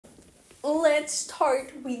Let's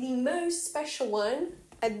start with the most special one,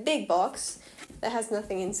 a big box that has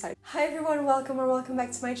nothing inside. Hi everyone, welcome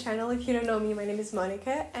back to my channel. If you don't know me, my name is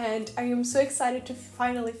Monica and I am so excited to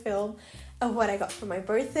finally film what I got for my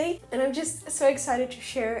birthday. And I'm just so excited to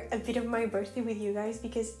share a bit of my birthday with you guys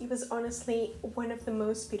because it was honestly one of the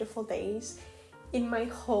most beautiful days in my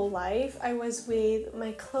whole life. I was with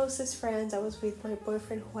my closest friends, I was with my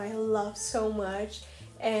boyfriend who I love so much,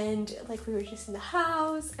 and like we were just in the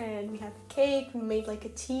house and we had the cake, we made like a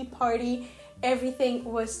tea party. Everything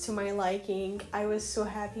was to my liking. I was so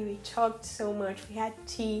happy, we talked so much, we had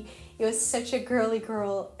tea. It was such a girly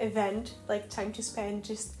girl event, like time to spend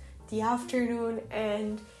just the afternoon,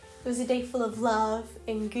 and it was a day full of love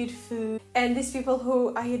and good food. And these people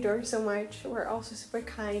who I adore so much were also super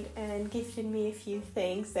kind and gifted me a few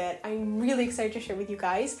things that I'm really excited to share with you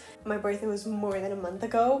guys. My birthday was more than a month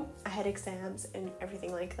ago. I had exams and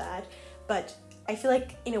everything like that. But I feel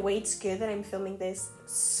like in a way it's good that I'm filming this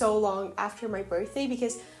so long after my birthday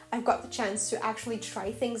because I've got the chance to actually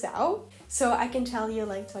try things out. So I can tell you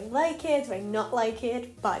like, do I like it, do I not like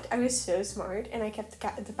it? But I was so smart and I kept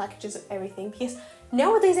the packages of everything because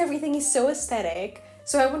nowadays everything is so aesthetic.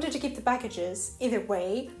 So I wanted to keep the packages either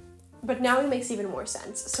way, but now it makes even more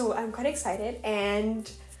sense. So I'm quite excited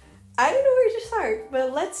and I don't know where to start,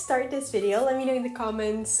 but let's start this video. Let me know in the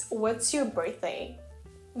comments, what's your birthday?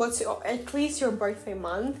 What's at least your birthday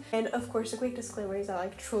month? And of course, a quick disclaimer is that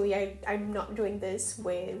like truly I'm not doing this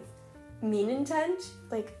with mean intent.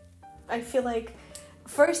 Like I feel like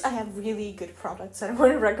first I have really good products that I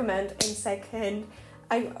want to recommend, and second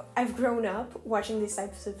I've grown up watching these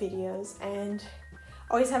types of videos and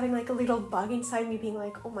always having like a little bug inside me being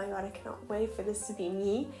like, oh my god, I cannot wait for this to be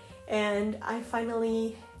me. And I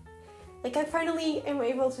finally am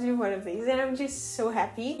able to do one of these and I'm just so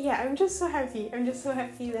happy. Yeah, I'm just so happy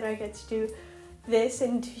that I get to do this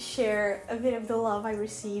and to share a bit of the love I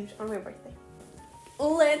received on my birthday.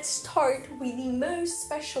 Let's start with the most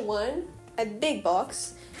special one, a big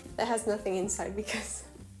box that has nothing inside because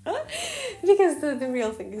the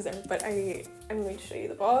real thing is there, but I'm going to show you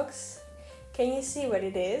the box. Can you see what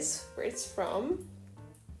it is, where it's from?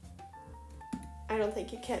 I don't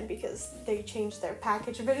think you can because they changed their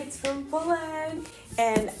package, but it's from Polène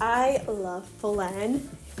and I love Polène.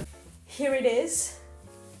 Here it is,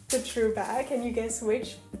 the true bag. Can you guess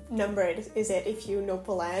which number is it if you know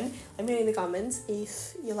Polène? Let me know in the comments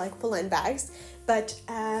if you like Polène bags. But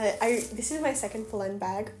this is my second Polène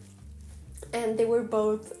bag and they were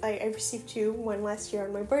both, I received two, one last year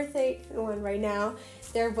on my birthday and one right now.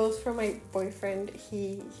 They're both from my boyfriend.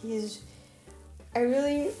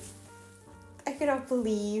 I cannot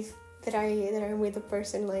believe that I'm with a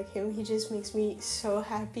person like him. He just makes me so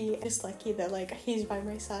happy. I'm just lucky that like he's by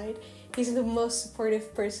my side. He's the most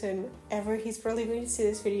supportive person ever. He's probably going to see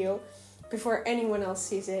this video before anyone else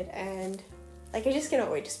sees it, and like I just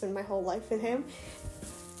cannot wait to spend my whole life with him.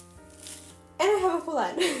 And I have a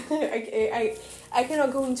Polène. I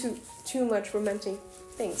cannot go into too much romantic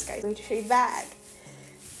things, guys. I'm going to show you the bag.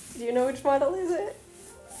 Do you know which model is it?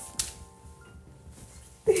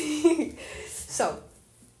 So,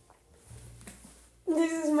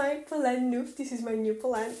 this is my Polène Noof, this is my new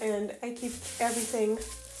Polène, and I keep everything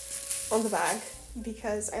on the bag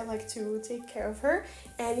because I like to take care of her.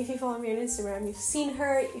 And if you follow me on Instagram, you've seen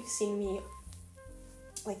her, you've seen me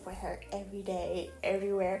like wear her every day,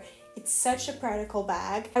 everywhere. It's such a practical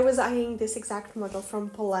bag. I was eyeing this exact model from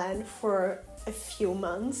Polène for a few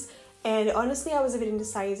months, and honestly I was a bit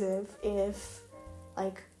indecisive if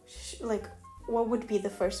like what would be the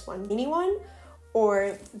first one, mini one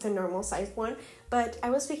or the normal size one. But I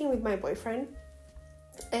was speaking with my boyfriend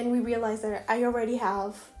and we realized that I already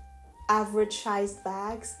have average sized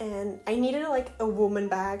bags and I needed like a woman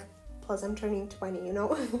bag, plus I'm turning 20, you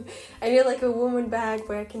know. I need like a woman bag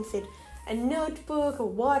where I can fit a notebook, a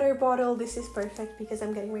water bottle. This is perfect because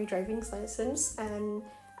I'm getting my driving license and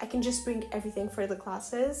I can just bring everything for the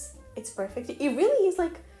classes. It's perfect. It really is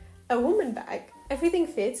like a woman bag. Everything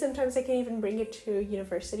fits. Sometimes I can even bring it to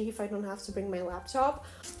university if I don't have to bring my laptop.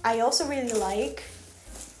 I also really like,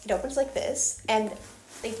 it opens like this and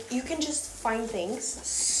like you can just find things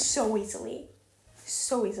so easily.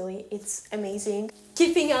 It's amazing.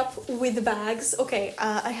 Keeping up with the bags. Okay,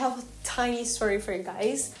 I have a tiny story for you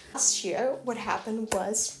guys. Last year, what happened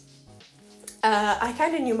was I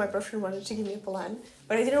kind of knew my boyfriend wanted to give me a Polène,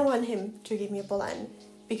 but I didn't want him to give me a Polène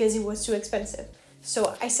because it was too expensive.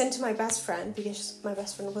 So I sent to my best friend, because my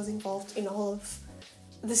best friend was involved in all of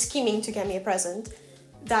the scheming to get me a present,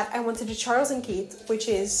 that I wanted a Charles & Keith, which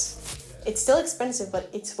is, it's still expensive, but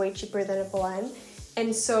it's way cheaper than a Polène.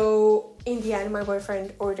 And so in the end, my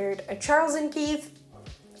boyfriend ordered a Charles & Keith,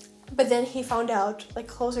 But then he found out, like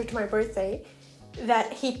closer to my birthday,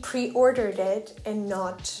 that he pre-ordered it and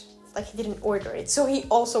not, like he didn't order it. So he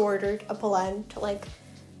also ordered a Polène to like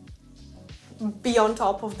be on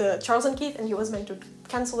top of the Charles & Keith, and he was meant to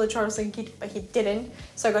cancel the Charles & Keith, but he didn't.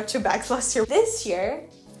 So I got 2 bags last year. This year,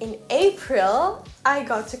 in April, I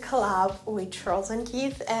got to collab with Charles &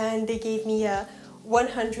 Keith, and they gave me a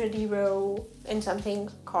 100 euro and something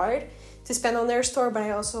card to spend on their store, but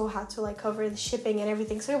I also had to like cover the shipping and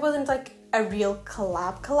everything. So it wasn't like a real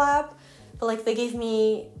collab, but like they gave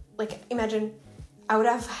me, like, imagine I would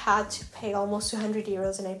have had to pay almost 200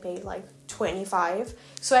 euros and I paid like 25.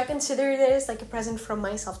 So I consider this like a present from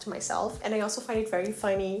myself to myself. And I also find it very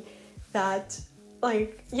funny that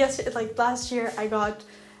like, yes, like last year I got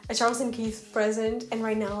a Charles & Keith present, and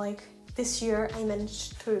right now, like this year, I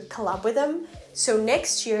managed to collab with them. So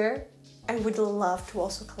next year I would love to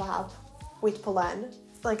also collab with Polène.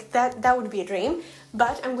 Like that would be a dream.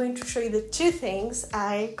 But I'm going to show you the 2 things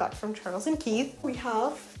I got from Charles & Keith. We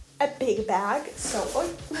have a big bag. So,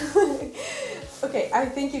 okay, I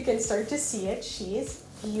think you can start to see it. She is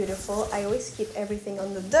beautiful. I always keep everything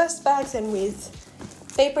on the dust bags and with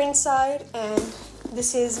paper inside. And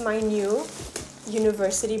this is my new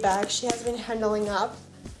university bag. She has been handling up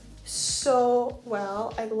so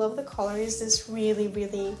well. I love the color. It's this really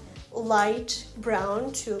light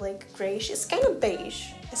brown to like grayish. It's kind of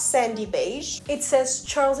beige, a sandy beige. It says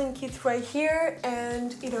Charles & Keith right here,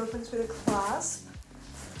 and it opens with a clasp.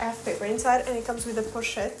 I have paper inside, and it comes with a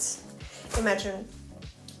pochette. Imagine,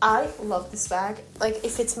 I love this bag. Like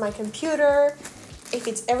if it's my computer, if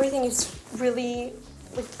it's everything, it's really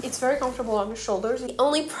like, it's very comfortable on the shoulders. The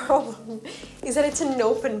only problem is that it's an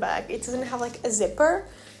open bag. It doesn't have like a zipper.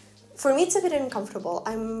 For me, it's a bit uncomfortable.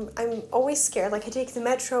 I'm always scared. Like I take the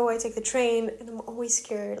metro, I take the train, and I'm always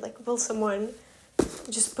scared. Like, will someone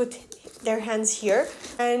just put their hands here?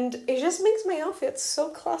 And it just makes my outfit so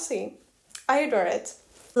classy. I adore it.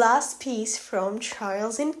 Last piece from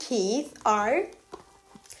Charles & Keith are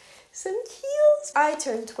some heels. I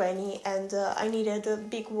turned 20 and I needed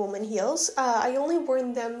big woman heels. I only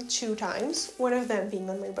worn them 2 times, one of them being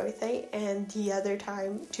on my birthday and the other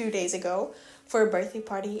time 2 days ago for a birthday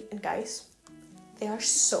party. And guys, they are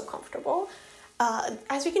so comfortable.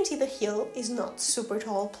 As you can see, the heel is not super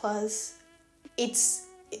tall, plus it's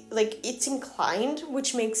inclined,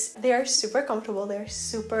 which makes they are super comfortable. They're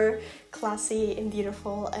super classy and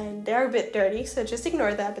beautiful, and they're a bit dirty, so just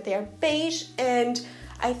ignore that. But they are beige, and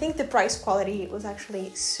I think the price quality was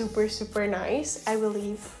actually super nice. I will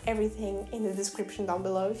leave everything in the description down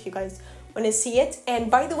below if you guys want to see it.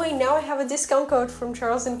 And by the way, now I have a discount code from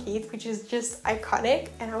Charles & Keith, which is just iconic,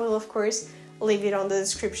 and I will of course leave it on the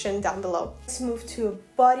description down below. Let's move to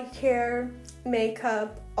body care,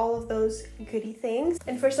 makeup, all of those goody things.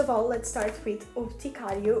 And first of all, let's start with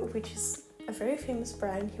Boticário, which is a very famous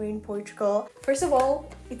brand here in Portugal. First of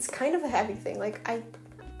all, it's kind of a heavy thing. Like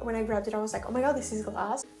when I grabbed it, I was like, oh my god, this is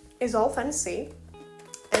glass. It's all fancy,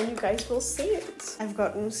 and you guys will see it. I've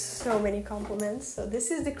gotten so many compliments. So this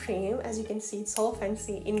is the cream. As you can see, it's all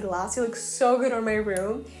fancy in glass. It looks so good on my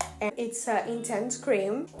room, and it's an intense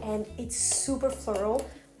cream, and it's super floral.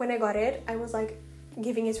 When I got it, I was like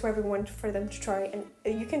giving it to everyone for them to try, and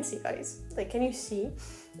you can see, guys, like, can you see?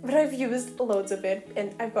 But I've used loads of it,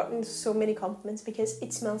 and I've gotten so many compliments because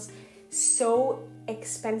it smells so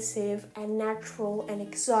expensive and natural and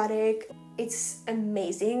exotic. It's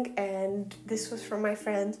amazing. And this was from my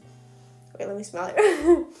friend, wait, let me smell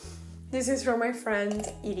it. This is from my friend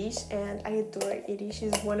Iris, and I adore Iris.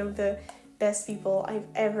 She's one of the best people I've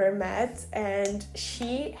ever met, and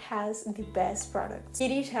she has the best products.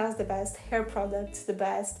 Iris has the best hair products, the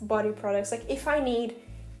best body products. Like if I need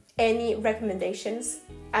any recommendations,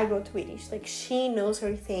 I go to Iris. Like she knows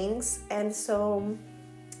her things, and so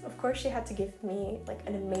of course she had to give me like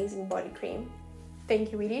an amazing body cream.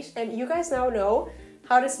 Thank you, Iris. And you guys now know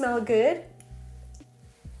how to smell good.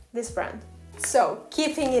 This brand. So,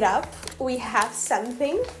 keeping it up, we have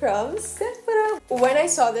something from Sephora. When I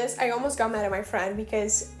saw this, I almost got mad at my friend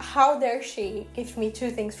because how dare she give me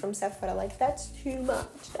 2 things from Sephora? Like, that's too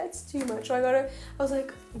much. That's too much. So I was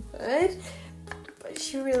like, what? But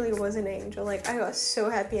she really was an angel. Like, I was so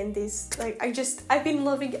happy, and this, like, I've been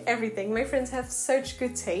loving everything. My friends have such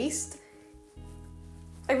good taste.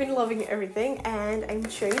 I've been loving everything, and I'm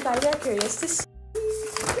sure you guys are curious to see.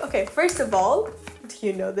 Okay, first of all, do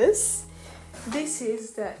you know this? This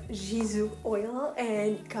is the Gisou oil,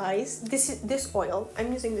 and guys, this oil,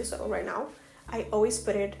 I'm using this oil right now. I always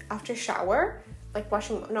put it after shower, like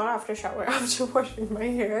not after shower, after washing my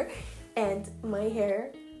hair, and my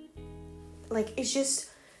hair, like, it's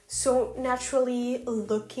just so naturally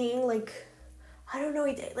looking. Like, I don't know,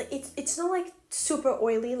 it's not like super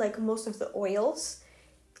oily like most of the oils.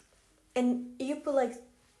 And you put like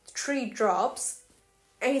 3 drops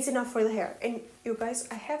and it's enough for the hair. And you guys,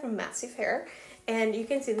 I have a massive hair, and you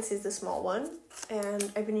can see this is the small one,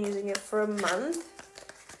 and I've been using it for a month.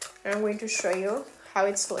 And I'm going to show you how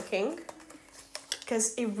it's looking,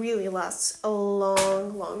 because it really lasts a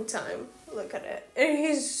long time. Look at it. And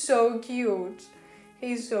he's so cute.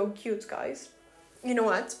 He's so cute, guys. You know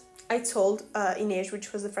what? I told Inês,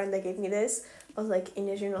 which was the friend that gave me this, I was like,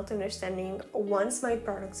 Inês, you're not understanding. Once my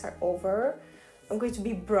products are over, I'm going to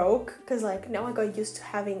be broke, because like now I got used to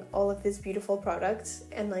having all of these beautiful products,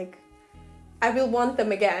 and like I will want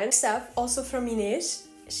them again. Stuff also from Inês.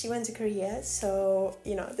 She went to Korea, so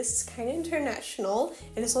you know this is kind of international,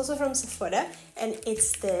 and it's also from Sephora, and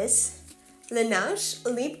it's this Laneige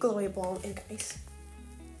Lip Glowy Balm. And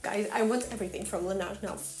guys, I want everything from Laneige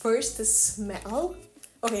now. First the smell.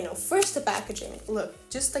 Okay, no, first the packaging. Look,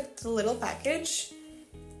 just like the little package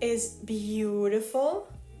is beautiful.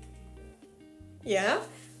 Yeah,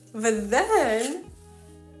 but then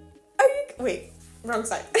wait, wrong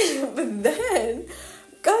side. But then,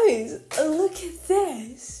 guys, look at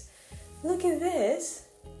this. Look at this.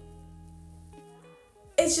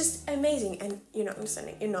 It's just amazing, and you're not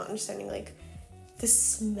understanding like the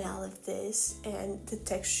smell of this and the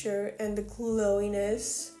texture and the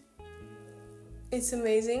glowiness. It's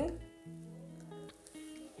amazing.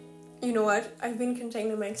 You know what? I've been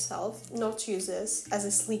containing myself not to use this as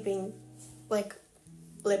a sleeping like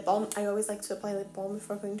lip balm. I always like to apply lip balm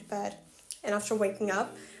before going to bed and after waking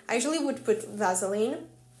up. I usually would put Vaseline,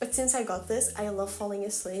 but since I got this, I love falling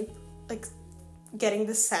asleep, like getting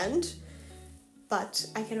the scent. But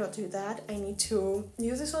I cannot do that. I need to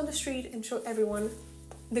use this on the street and show everyone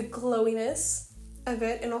the glowiness of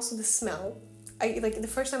it, and also the smell. I like the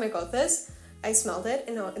first time I got this, I smelled it,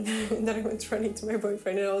 and then I went running to my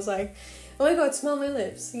boyfriend, and I was like, oh my god, smell my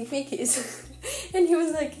lips, give me a kiss. And he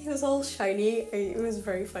was all shiny. It was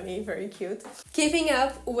very funny, very cute. Keeping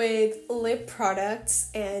up with lip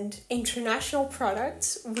products and international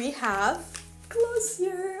products, we have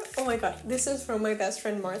Glossier. Oh my god, this is from my best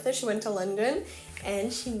friend Martha. She went to London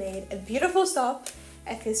and she made a beautiful stop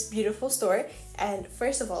at this beautiful store. And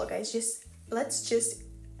first of all, guys, let's just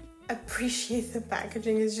appreciate the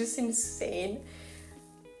packaging. It's just insane.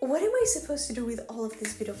 What am I supposed to do with all of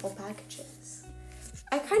these beautiful packages?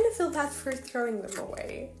 I kind of feel bad for throwing them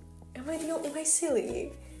away. Am I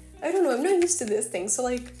silly? I don't know, I'm not used to this thing. So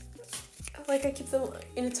like I keep them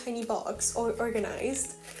in a tiny box or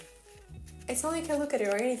organized. It's not like I look at it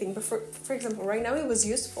or anything, but for example, right now it was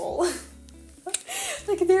useful.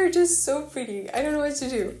 Like they're just so pretty. I don't know what to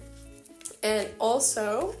do. And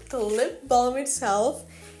also the lip balm itself,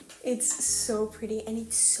 it's so pretty and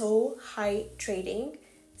it's so hydrating.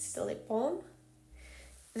 It's the lip balm.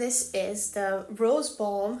 This is the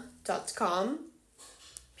rosebalm.com,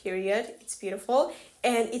 period. It's beautiful.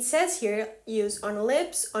 And it says here, use on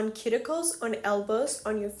lips, on cuticles, on elbows,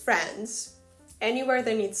 on your friends. Anywhere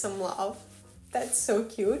that needs some love. That's so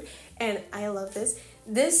cute. And I love this.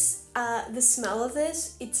 This, the smell of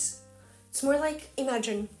this, it's more like,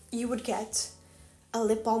 imagine you would get a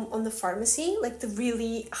lip balm on the pharmacy, like the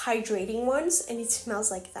really hydrating ones, and it smells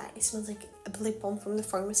like that. It smells like a lip balm from the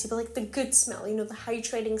pharmacy, but like the good smell, you know, the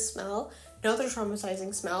hydrating smell, not the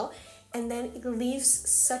traumatizing smell. And then it leaves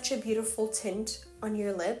such a beautiful tint on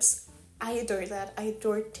your lips. I adore that. I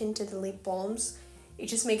adore tinted lip balms. It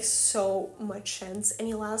just makes so much sense, and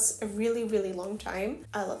it lasts a really, really long time.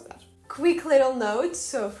 I love that. Quick little note,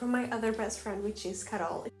 so from my other best friend, which is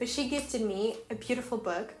Carol, but she gifted me a beautiful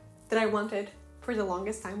book that I wanted for the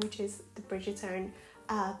longest time, which is the Bridgerton,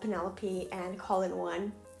 Penelope and Colin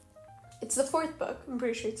one. It's the 4th book. I'm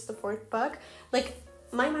pretty sure it's the 4th book. Like,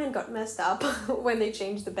 my mind got messed up when they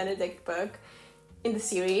changed the Benedict book in the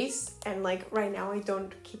series, and like right now I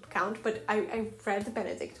don't keep count, but I read the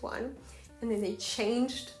Benedict one, and then they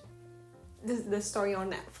changed the story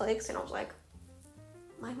on Netflix, and I was like,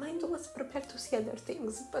 my mind was prepared to see other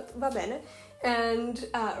things, but va bene. And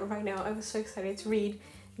right now I was so excited to read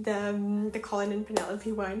the Colin and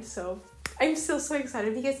Penelope one, so I'm still so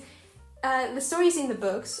excited because the stories in the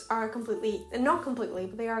books are not completely,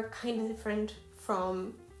 but they are kind of different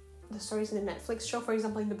from the stories in the Netflix show. For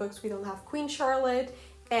example, in the books we don't have Queen Charlotte,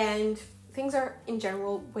 and things are in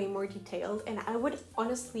general way more detailed, and I would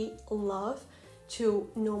honestly love to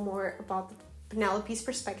know more about Penelope's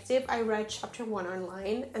perspective. I read chapter 1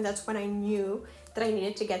 online, and that's when I knew that I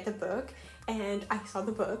needed to get the book, and I saw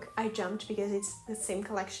the book. I jumped because it's the same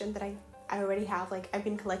collection that I already have. Like, I've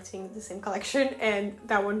been collecting the same collection, and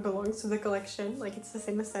that one belongs to the collection. Like, it's the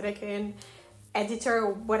same aesthetic and editor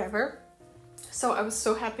or whatever. So I was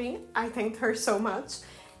so happy. I thanked her so much.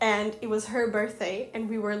 And it was her birthday and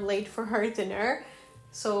we were late for her dinner.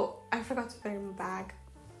 So I forgot to put it in my bag.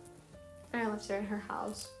 And I left her in her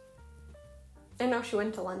house. And now she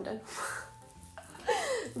went to London.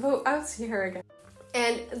 But I'll see her again.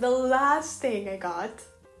 And the last thing I got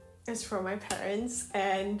is from my parents.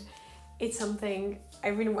 And it's something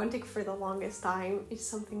I've been wanting for the longest time. It's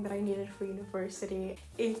something that I needed for university.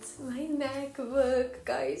 It's my MacBook,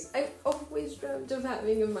 guys. I've always dreamt of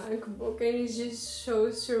having a MacBook and it's just so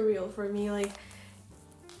surreal for me. Like,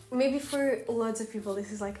 maybe for lots of people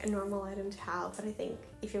this is like a normal item to have, but I think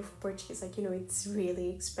if you're Portuguese, like, you know, it's really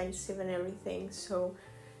expensive and everything. So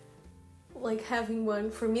like having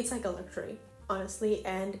one, for me it's like a luxury, honestly.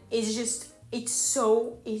 And it's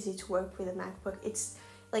so easy to work with a MacBook. It's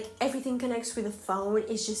like everything connects with the phone.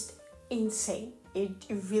 It's just insane. It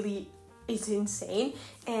really is insane.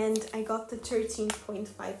 And I got the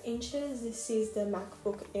 13.5 inches. This is the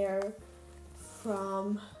MacBook Air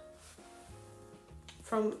from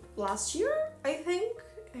last year, I think.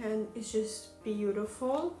 And it's just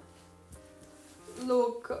beautiful.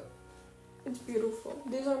 Look, it's beautiful.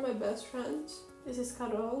 These are my best friends. This is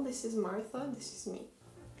Carol, this is Martha, this is me.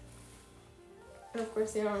 And of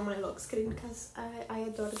course they are on my lock screen because I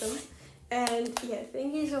adore them. And yeah,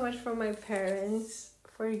 thank you so much for my parents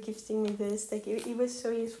for gifting me this. Like it was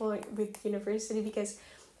so useful with university because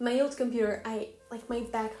my old computer, my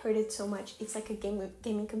back hurted so much. It's like a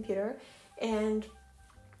gaming computer, and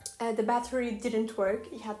the battery didn't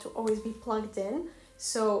work. It had to always be plugged in.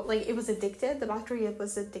 So like it was addicted. The battery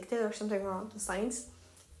was addicted or something along those lines.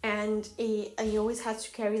 And I always had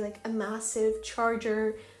to carry like a massive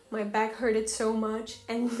charger. My back hurted so much,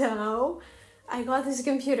 and now I got this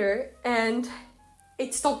computer and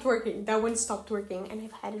it stopped working. That one stopped working, and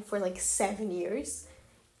I've had it for like 7 years,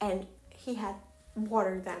 and he had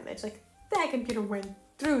water damage. Like that computer went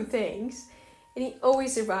through things and he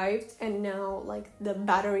always survived, and now like the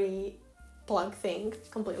battery plug thing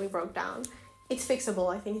completely broke down. It's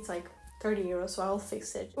fixable. I think it's like 30 euros, so I'll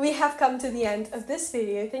fix it. We have come to the end of this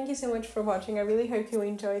video. Thank you so much for watching. I really hope you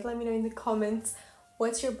enjoyed. Let me know in the comments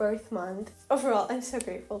what's your birth month. Overall, I'm so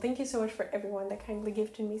grateful. Thank you so much for everyone that kindly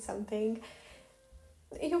gifted me something.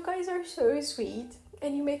 You guys are so sweet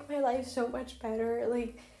and you make my life so much better.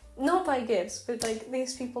 Like, not by gifts, but like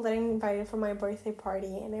these people that I invited for my birthday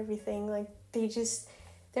party and everything. Like,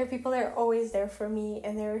 they're people that are always there for me,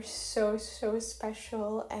 and they're so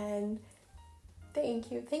special. And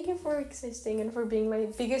thank you for existing and for being my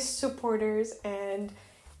biggest supporters and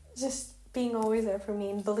just being always there for me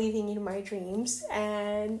and believing in my dreams.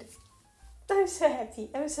 And I'm so happy.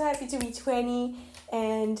 I'm so happy to be 20,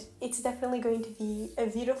 and it's definitely going to be a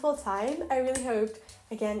beautiful time. I really hope,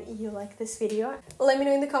 again, you like this video. Let me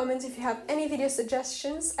know in the comments if you have any video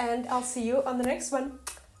suggestions, and I'll see you on the next one.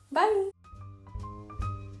 Bye!